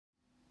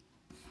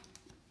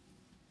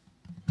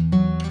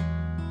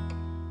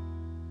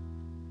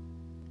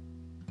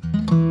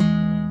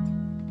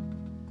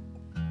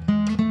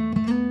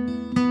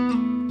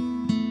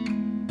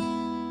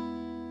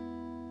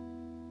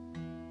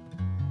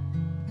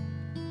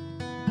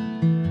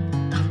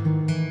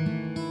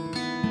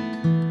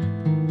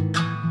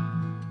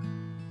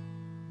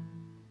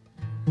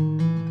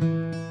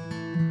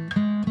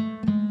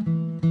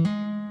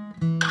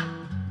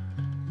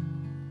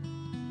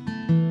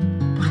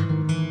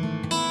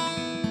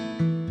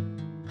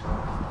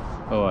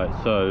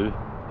Right, so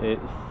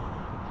it's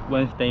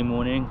Wednesday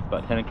morning, it's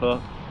about 10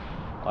 o'clock.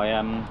 I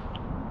am,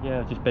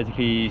 just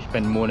basically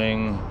spend the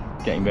morning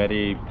getting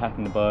ready,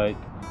 packing the bike,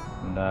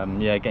 and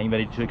getting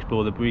ready to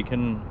explore the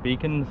Brecon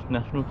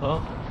National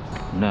Park.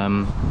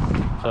 And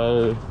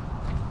so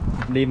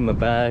leaving my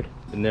bag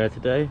in there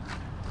today.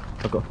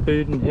 I've got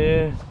food in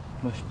here,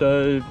 my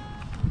stove,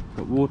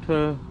 got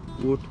water,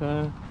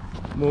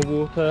 more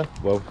water,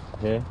 well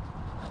here.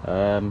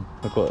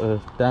 I've got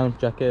a down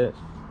jacket,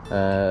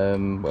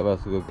 what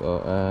else have I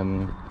got?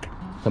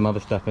 Some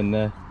other stuff in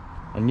there.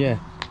 And yeah,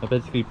 I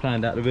basically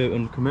planned out the route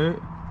on Komoot.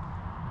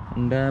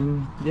 And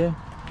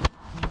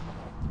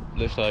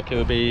looks like it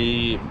will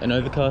be an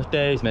overcast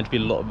day. It's meant to be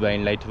a lot of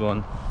rain later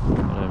on. I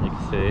don't know if you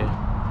can see.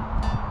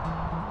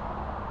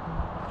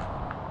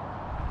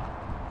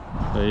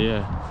 So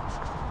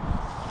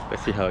yeah,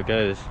 let's see how it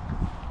goes.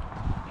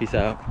 Peace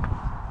out.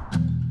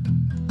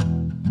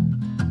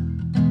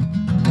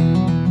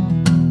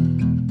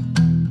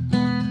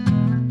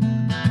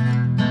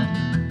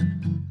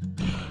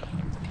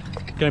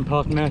 Going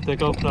past Merthyr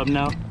Golf Club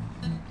now,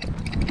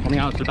 coming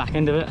out to the back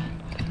end of it,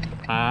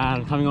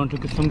 and coming on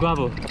to some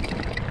gravel.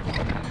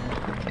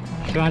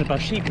 Surrounded by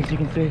sheep, as you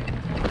can see.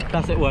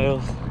 Classic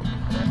Wales.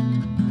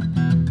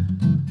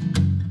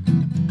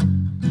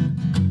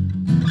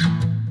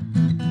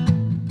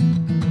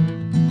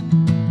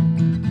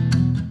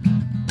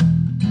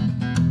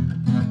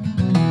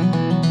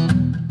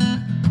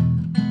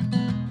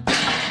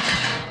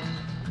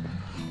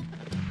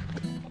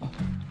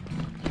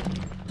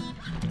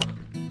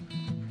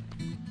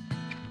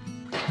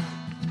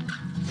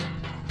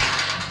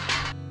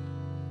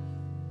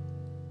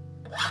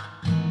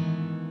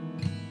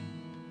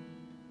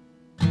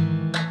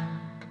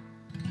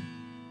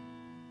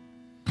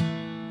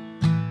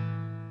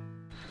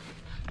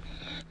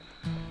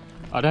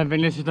 I don't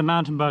think this is the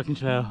mountain biking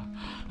trail.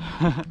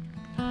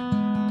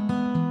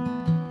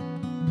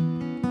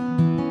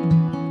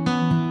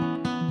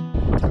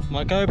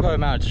 My GoPro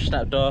mount just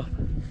snapped off.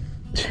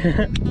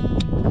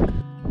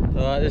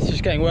 Alright, it's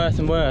just getting worse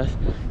and worse.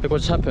 Look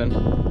what's happened.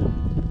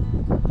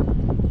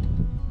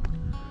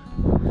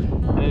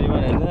 Nearly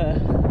went in there.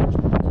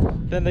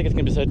 Didn't think it's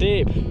gonna be so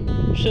deep.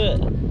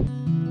 Shit.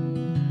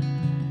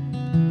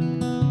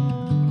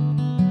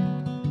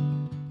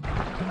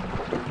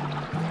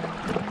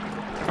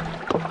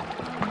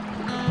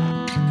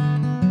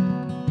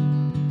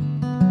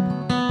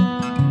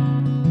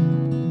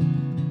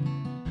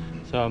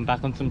 So I'm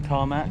back on some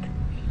tarmac.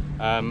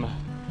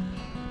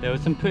 There were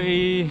some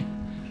pretty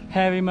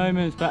hairy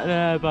moments back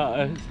there, but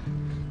it was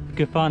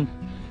good fun.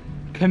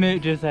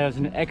 Komoot just there was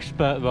an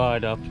expert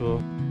ride after all.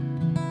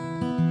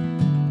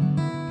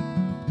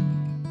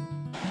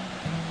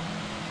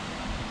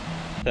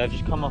 So I've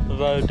just come off the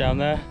road down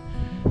there.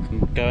 I'm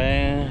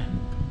going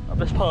up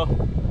this path.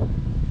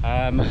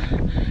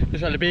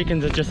 Looks like the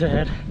beacons are just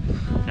ahead.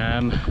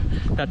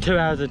 About 2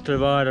 hours into the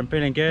ride, I'm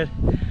feeling good.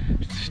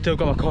 Still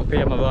got my coffee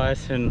and my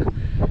rice, and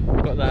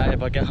got that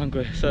if I get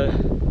hungry, so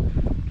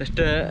let's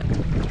do it.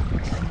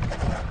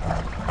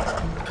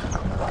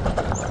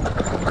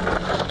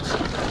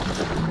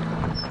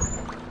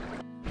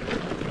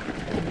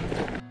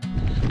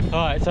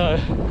 Alright, so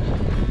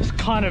it's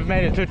kind of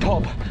made it to the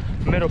top,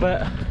 middle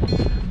bit.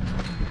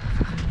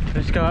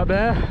 Let's go up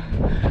there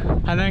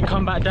and then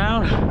come back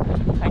down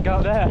and go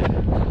up there.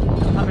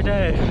 Happy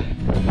day.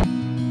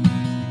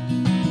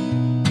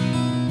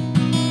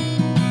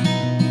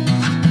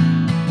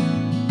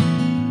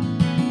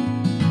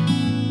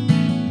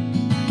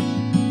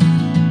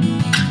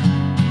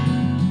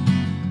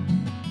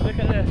 Look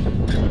at this.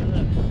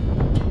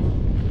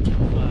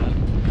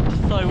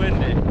 It's so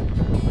windy.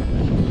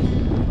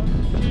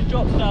 A few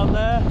drops down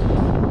there,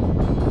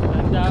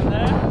 and down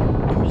there,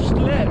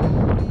 slip.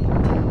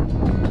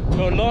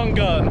 Got long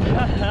gun.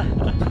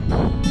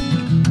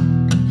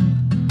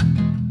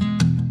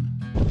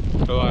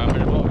 Alright, I'm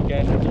gonna walk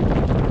again.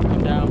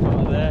 Come down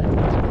from there,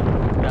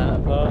 down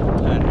that path,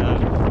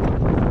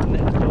 and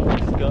next door we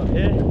just got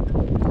here.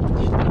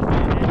 Just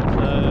fascinating.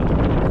 So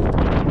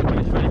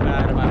it's really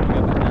bad. I'm having to go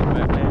back down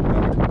where I came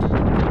from.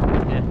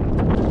 Yeah,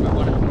 we're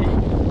one of the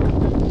peaks.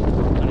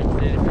 I didn't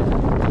see anything.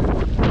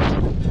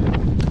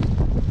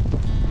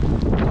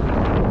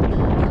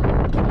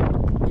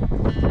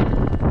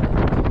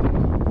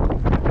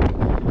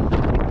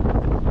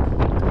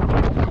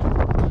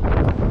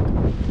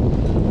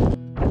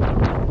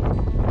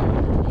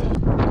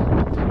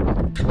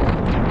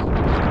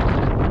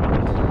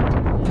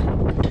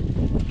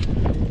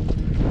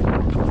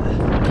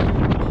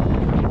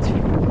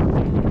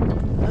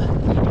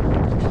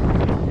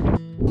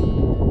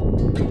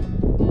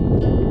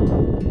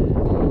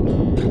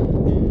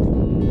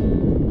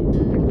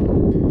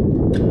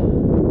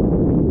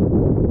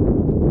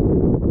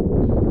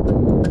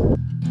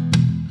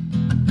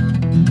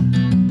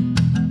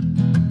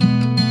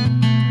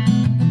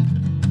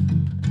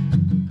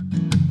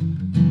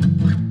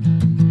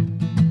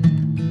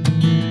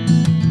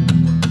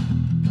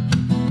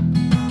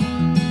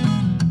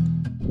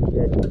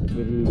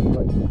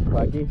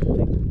 craggy. I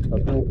think I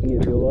was thinking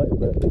it'd be alright,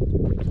 but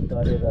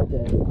decided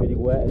getting really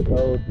wet and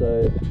cold,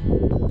 so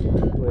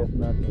we're from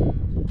that.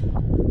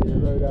 See the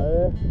road out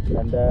there,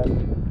 and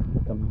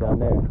come down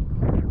there.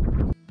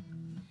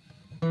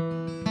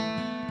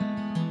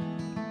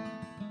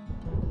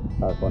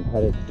 That one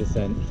headed to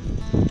descent.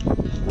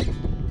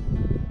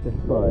 This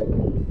bike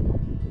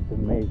is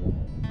amazing.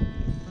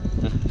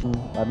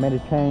 I've made a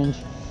change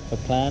of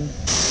plan.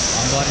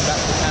 I'm riding back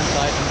to the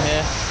campsite from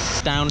here.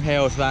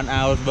 Downhill, it's about an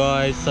hour's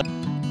ride. So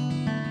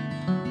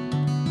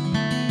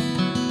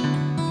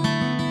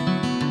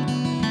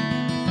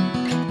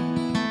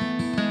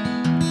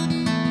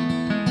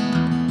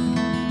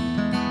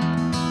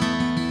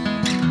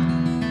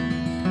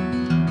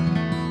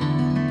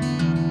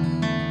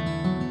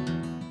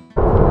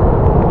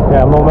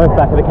yeah, I'm almost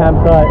back at the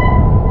campsite,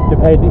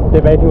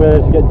 debating whether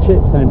to get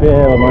chips and a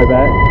beer on my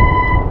back.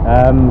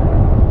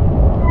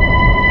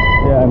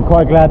 Yeah, I'm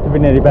quite glad to be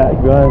nearly back,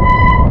 guys.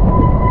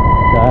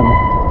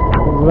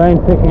 The rain's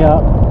picking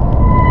up and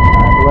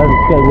the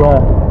weather's getting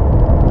worse.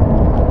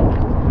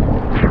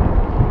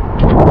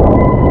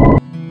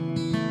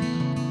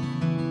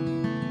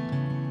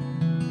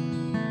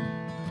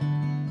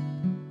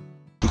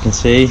 You can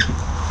see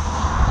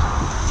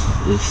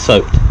it's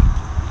soaked.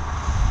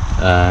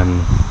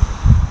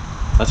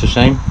 That's a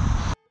shame.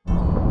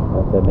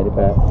 That's a made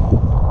back.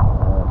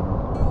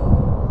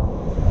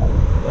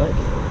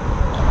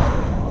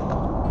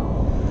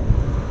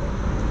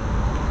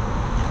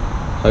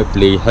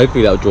 Hopefully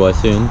that'll dry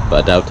soon,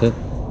 but I doubt it. I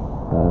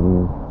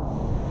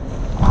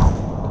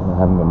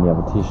haven't got any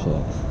other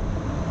t-shirts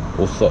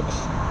or socks.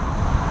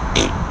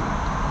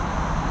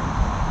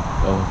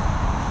 Oh,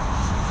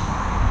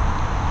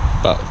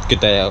 but good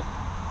day out.